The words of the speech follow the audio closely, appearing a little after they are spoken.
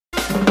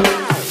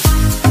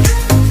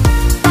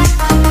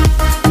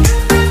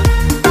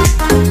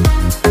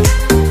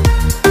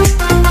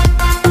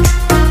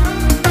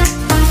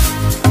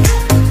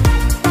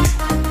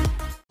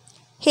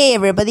Hey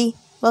everybody,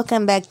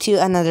 welcome back to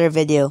another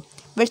video.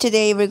 Where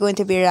today we're going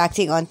to be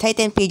reacting on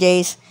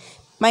Titanpj's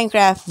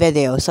Minecraft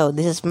video. So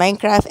this is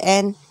Minecraft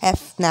and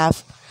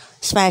FNAF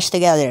smashed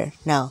together.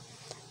 Now,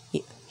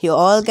 you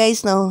all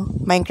guys know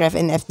Minecraft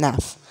and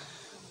FNAF.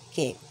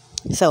 Okay,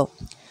 so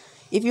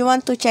if you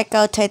want to check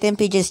out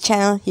Titanpj's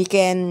channel, you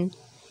can.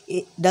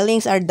 The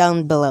links are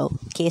down below.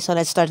 Okay, so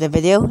let's start the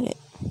video.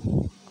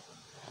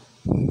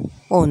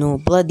 Oh no,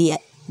 bloody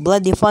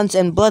fonts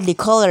and bloody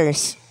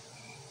colors.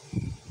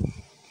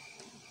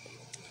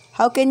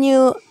 How can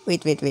you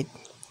wait?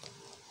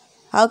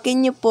 How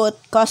can you put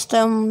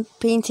custom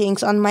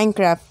paintings on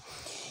Minecraft?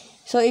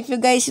 So if you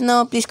guys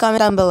know, please comment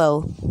down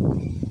below.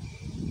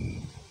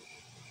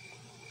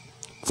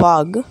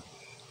 Fog.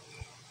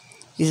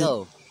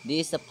 So,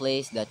 this is the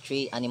place that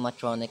 3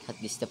 animatronic had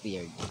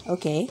disappeared.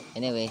 Okay.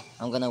 Anyway,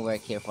 I'm gonna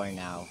work here for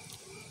now.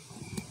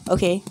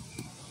 Okay.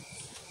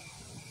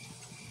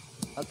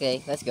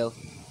 Okay, let's go.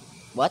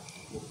 What?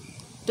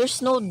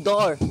 There's no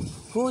door.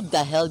 Who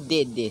the hell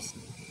did this?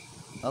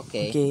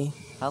 Okay.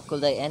 How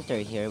could I enter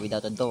here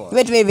without a door?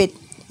 Wait.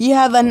 You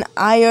have an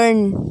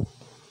iron.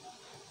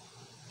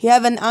 You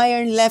have an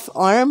iron left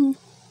arm?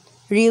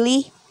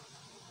 Really?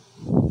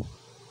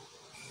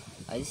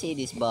 I see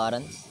these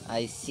buttons.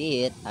 I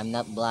see it. I'm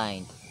not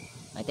blind.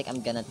 I think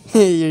I'm gonna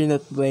You're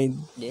not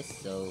blind. this,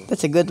 so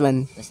That's a good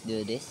one. let's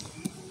do this.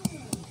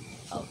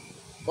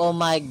 Oh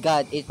my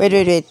god, it Wait.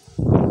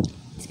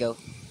 let's go.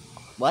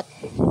 What?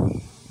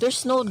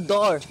 There's no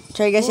door.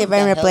 Sorry guys Who if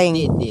I'm the hell replaying.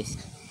 did this?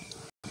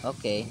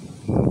 Okay.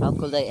 How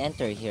could I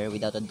enter here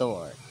without a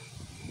door?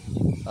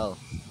 Oh,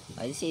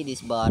 I see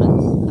these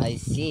buttons. I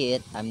see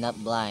it. I'm not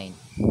blind.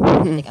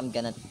 I think I'm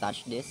gonna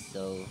touch this,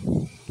 so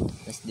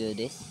let's do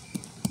this.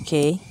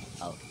 Okay.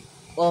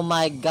 Oh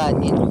my god,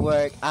 it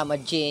worked. I'm a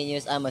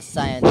genius. I'm a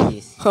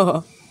scientist.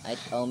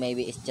 Oh,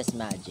 maybe it's just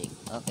magic.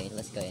 Okay,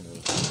 let's go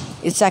anyway.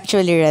 It's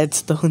actually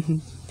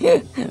redstone.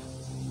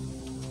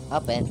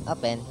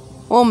 Open.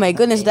 Oh my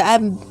goodness, the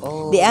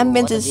Oh,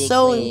 ambience what a is big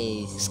so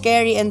place.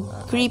 scary and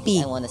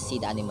creepy. I wanna see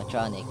the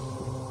animatronic.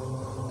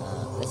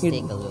 Let's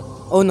take a look.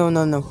 Oh no.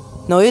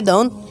 No, you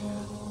don't.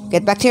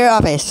 Get back to your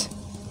office.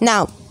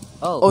 Now.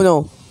 Oh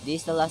No.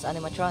 This is the last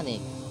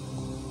animatronic.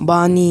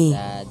 Bonnie.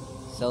 Sad.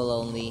 So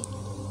lonely.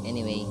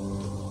 Anyway,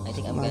 I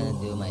think I'm gonna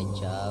do my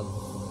job.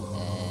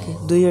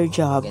 And Do your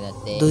job. I'm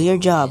gonna take Do your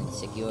job. and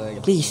secure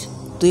the Please,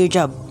 do your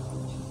job.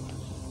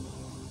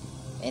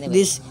 Anyway,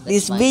 This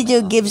let's find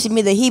video my gives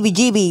me the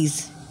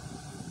heebie-jeebies.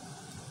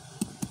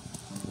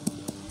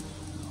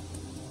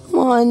 Come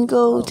on,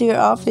 go to your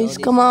office. this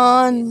Come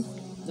on.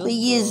 Looks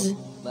Please.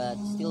 cool, but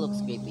still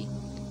looks creepy.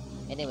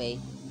 Anyway,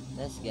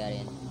 let's get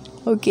in.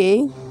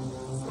 Okay.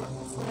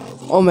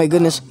 Oh my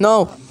goodness.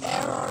 No.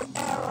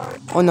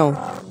 Oh no.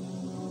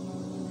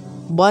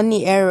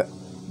 Bunny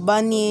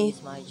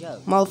It's my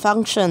job.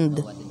 malfunctioned.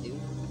 Know what to do?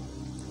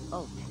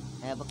 Oh,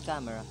 I have a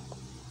camera.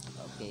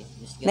 Okay,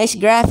 just get Nice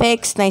the-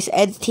 graphics, nice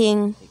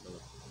editing, Take a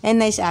look. and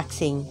nice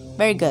acting.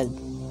 Very good.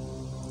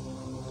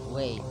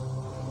 Wait,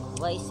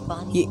 why is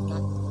Bunny Ye-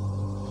 not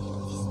in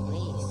this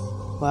place?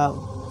 Wow.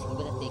 I'm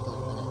gonna take a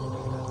look at another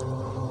camera.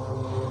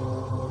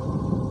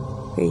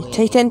 Okay, Wait.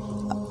 Titan.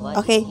 Why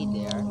Okay. is he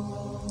there?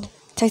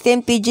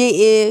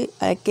 Titanpj,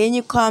 can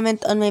you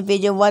comment on my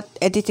video? What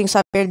editing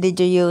software did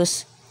you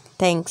use?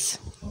 Thanks.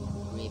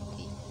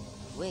 Creepy.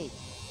 Wait,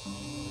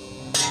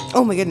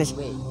 Oh my goodness.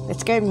 wait. That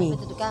scared me.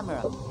 Look at the camera.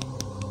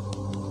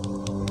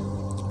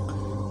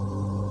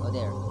 Oh,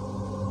 there.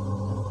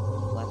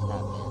 What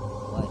happened?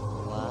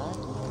 What?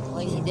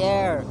 Why is he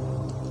there?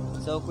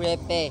 So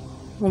creepy.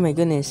 Oh my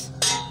goodness.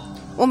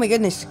 Oh my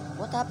goodness.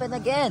 What happened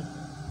again?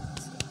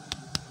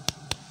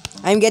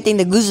 I'm getting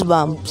the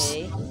goosebumps.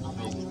 Okay.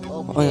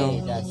 Oh Okay,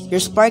 no. that's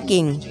You're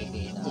sparking.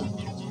 creepy now.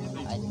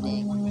 I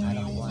think I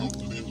don't want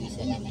to do this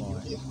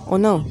anymore. Oh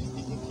no.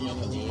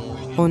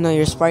 Oh no,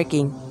 you're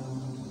sparking.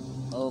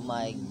 Oh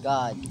my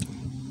god.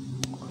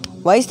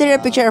 Why is there a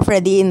picture of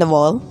Freddy in the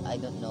wall? I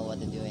don't know what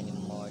to do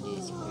anymore.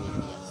 This is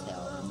creepy as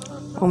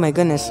hell. Oh my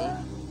goodness. Okay,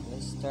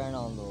 let's turn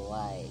on the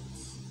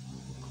lights.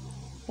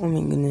 Oh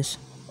my goodness.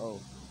 Oh.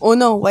 Oh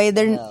no, why are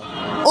there...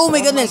 hell. Oh my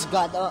goodness. My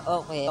god.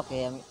 Oh, okay.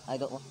 I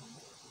don't want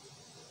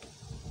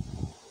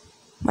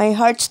My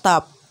heart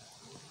stopped.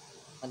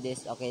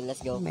 this. Okay,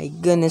 let's go. Oh my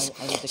goodness.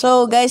 I need to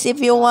So shut guys,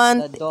 if you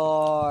want... the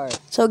door.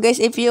 So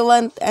guys, if you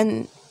want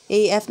an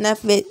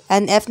FNAF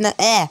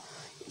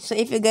So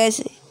if you guys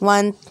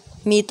want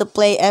me to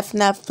play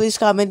FNAF, please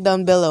comment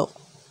down below.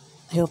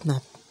 I hope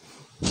not.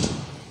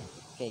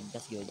 Okay,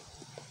 that's good.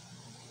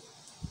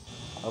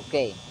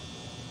 Okay,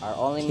 our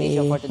only Okay,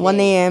 mission for today 1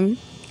 a.m.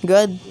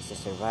 Good. is to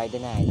survive the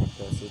night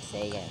until 6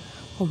 a.m.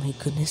 Oh my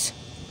goodness.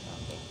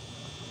 Okay,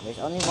 there's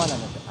only one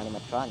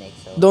animatronic,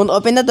 so Don't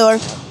open the door.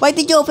 Why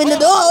did you open the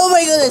door? Oh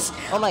my goodness.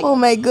 Oh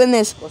my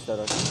goodness. close the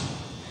door.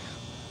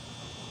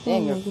 Oh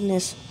Damn, my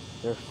goodness.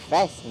 you're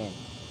fast, man.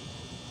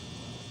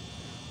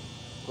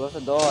 Close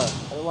the door.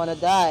 I don't wanna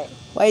die.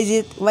 Why is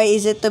it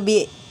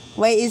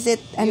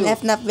an You.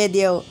 FNAF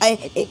video? I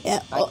think I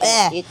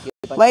can eat you,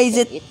 but Why you is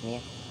can it eat me.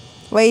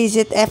 why is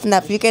it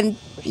FNAF? You can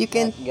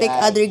that pick guy.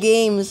 other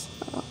games.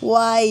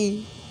 Why?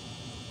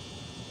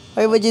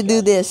 Why would you do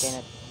God, this?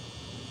 cannot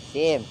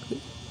see him.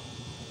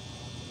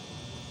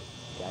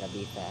 Gotta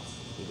be fast.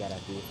 You gotta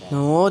be fast.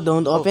 No,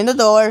 don't open the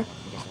door.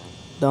 That's right.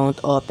 Don't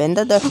open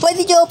the door. Why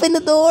did you open the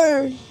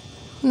door?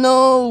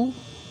 No.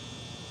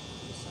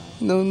 That's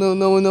right. No, no,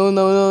 no, no,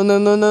 no, no, no,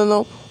 no, no,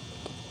 no.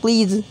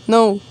 Please,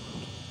 no.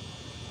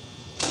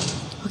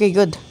 Okay,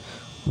 good.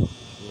 He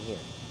here.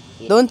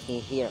 Don't. He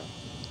here.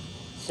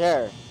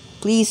 Sir.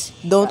 Please,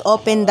 don't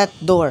open that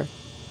door.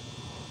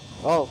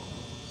 Oh.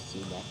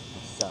 See that?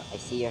 I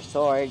see your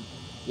sword.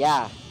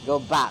 Yeah. Go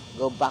back.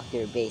 Go back to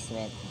your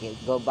basement.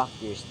 Go back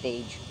to your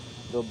stage.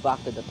 Go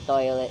back to the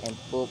toilet and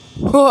poop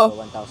for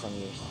 1,000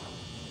 years.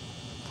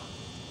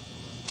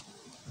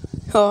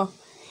 Oh,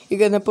 you're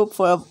gonna poop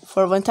for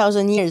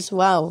 1,000 years.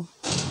 Wow.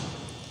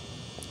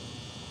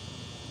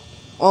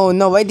 Oh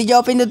no, why did you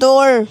open the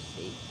door?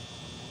 See?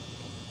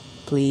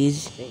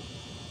 Please. See?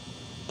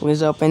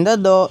 Please open the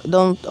door.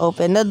 Don't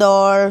open the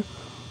door.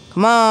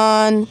 Come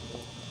on.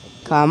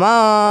 Come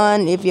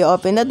on. If you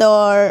open the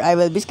door, I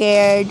will be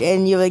scared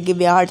and you will give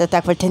me a heart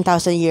attack for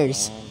 10,000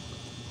 years.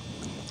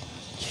 And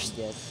just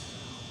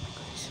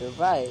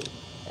survive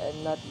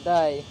and not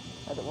die.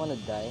 I don't want to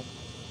die.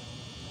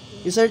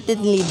 You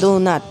certainly do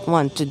not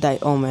want to die.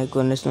 Oh my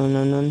goodness. No,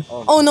 no, no.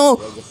 Oh, Oh no.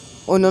 we're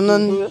just- Oh no, no,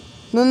 no.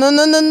 No, no,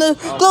 no, no, no.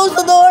 Close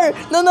the door.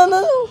 No, no,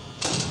 no, no.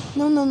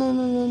 No, no, no,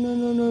 no, no, no,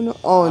 no, no, no.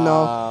 Oh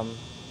no.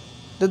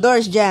 The door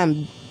is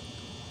jammed.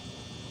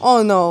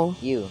 Oh no.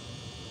 You.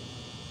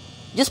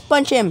 Just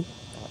punch him.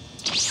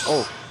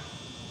 Oh.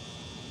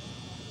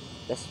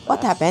 That's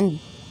What fast. happened?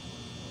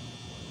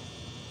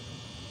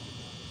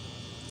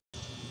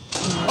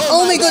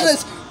 Oh, my God.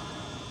 goodness.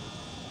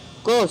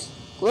 Close.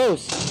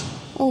 Close.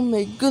 Oh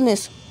my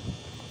goodness.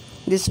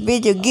 This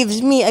video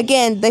gives me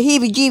again the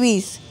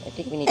heebie-jeebies I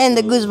think we need and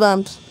the to...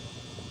 goosebumps.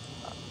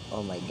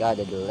 Oh my god,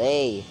 the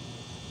delay.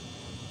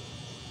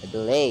 The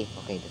delay.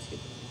 Okay, that's good.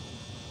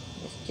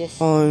 Let's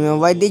just... Oh no,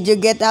 why did you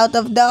get out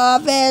of the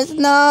office?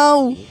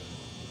 No.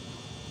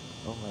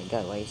 Oh my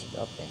god, why is it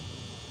open?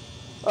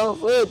 Oh,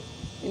 food!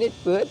 You need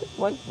food?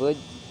 Want food?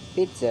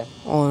 Pizza.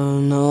 Oh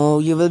no,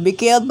 you will be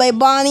killed by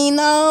Bonnie.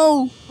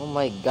 No. Oh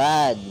my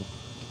god.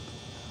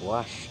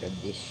 Wash the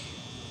dish.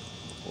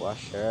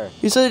 Wash her.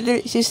 You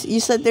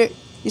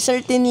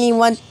certainly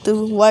want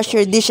to wash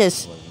your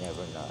dishes. Will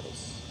never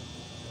notice.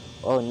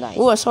 Oh, nice.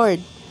 Oh, a sword.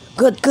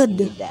 Good, good.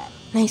 Need that.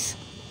 Nice.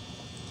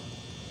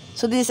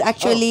 So this is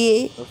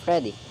actually We're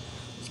ready.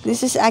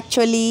 this is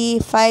actually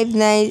Five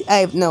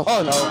Nights. No,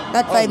 Oh no.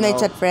 not Oh, Five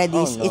Nights no. at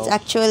Freddy's. Oh, no. It's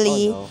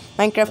actually Oh, no.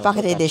 Minecraft No,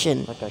 Pocket don't touch me.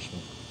 Edition. Don't touch me.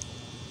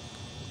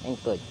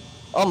 Ain't good.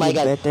 Oh my You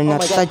god. better Oh not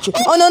my god. touch you.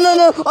 Oh no, no,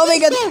 no. Oh my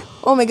god.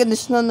 Oh my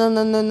goodness. No, no,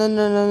 no, no, no,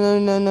 no, no, no,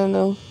 no, no,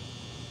 no.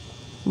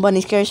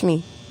 Bunny scares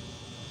me.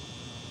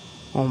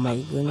 Oh my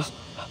goodness.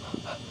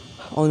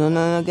 Oh no,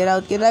 no, no. Get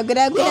out, get out, get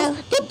out, get out.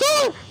 The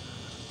door!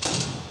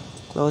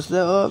 Close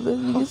the office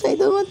because I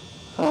don't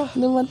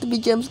want to be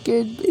jump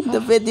scared in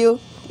the video,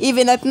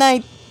 even at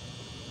night.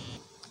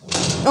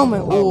 Oh my,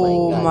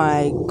 oh God.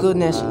 my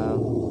goodness.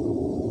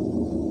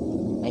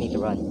 I need to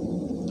run.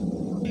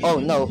 Oh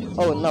no!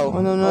 Oh no!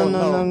 Oh no, no, Oh,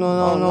 no, no,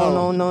 no, Oh,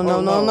 no, no, no,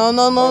 Oh, no, no, no,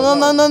 no, no,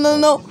 no, no, no,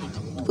 no.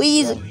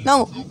 Please,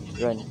 no.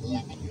 Run!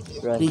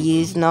 Run!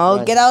 Please, no.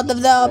 Run. Get out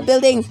of the Run.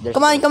 building. There's-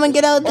 Come on, come on,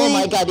 get out. Oh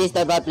my god! This is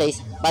the bad place!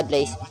 Bad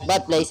place!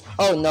 Bad place!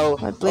 Oh no!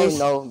 Bad place.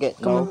 Oh no!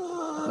 Come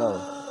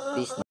No!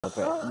 Please no!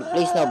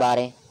 Please no,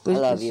 buddy. Please,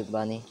 I love please. you,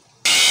 Bunny.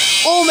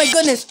 Oh my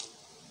goodness.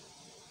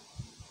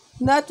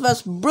 That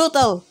was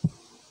brutal.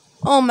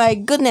 Oh my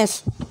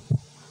goodness.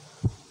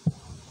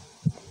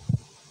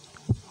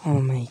 Oh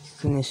my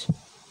goodness.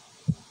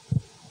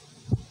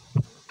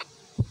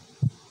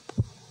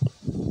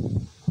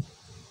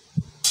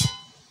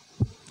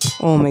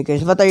 Oh my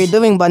goodness. What are you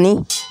doing, Bunny?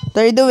 What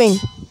are you doing?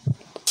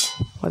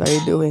 What are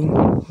you doing?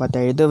 What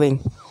are you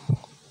doing?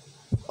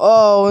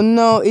 Oh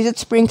no. Is it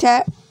Spring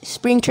Trap?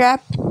 Spring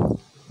Trap?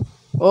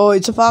 Oh,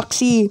 it's a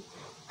Foxy.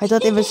 I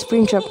thought it was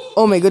Spring Trap.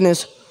 Oh my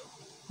goodness.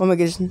 Oh my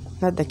goodness.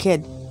 Not the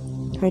kid.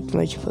 Night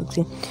March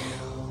Foxy.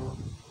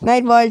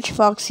 Night March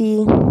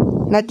Foxy.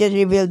 Not yet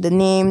revealed the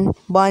name.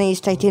 Bonnie is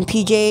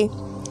Titanpj.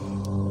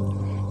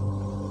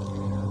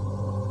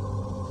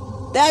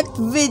 That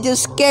video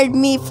scared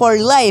me for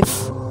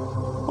life.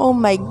 Oh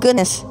my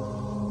goodness.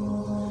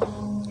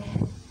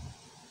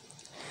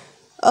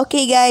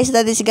 Okay guys,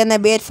 that is gonna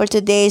be it for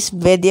today's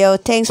video.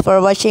 Thanks for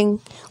watching.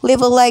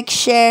 Leave a like,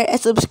 share, and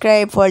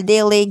subscribe for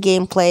daily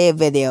gameplay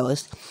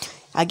videos.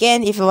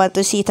 Again, if you want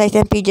to see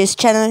Titanpj's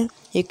channel,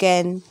 you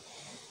can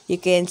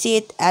see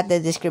it at the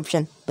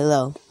description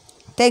below.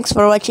 Thanks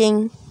for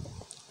watching.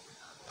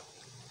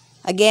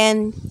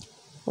 Again,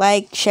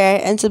 like, share,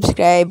 and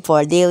subscribe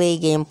for daily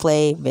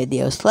gameplay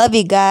videos. Love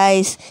you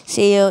guys.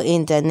 See you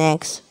in the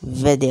next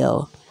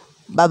video.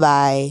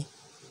 Bye-bye.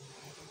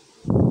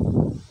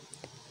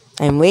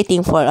 I'm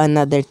waiting for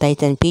another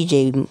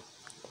Titanpj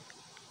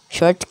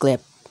short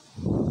clip.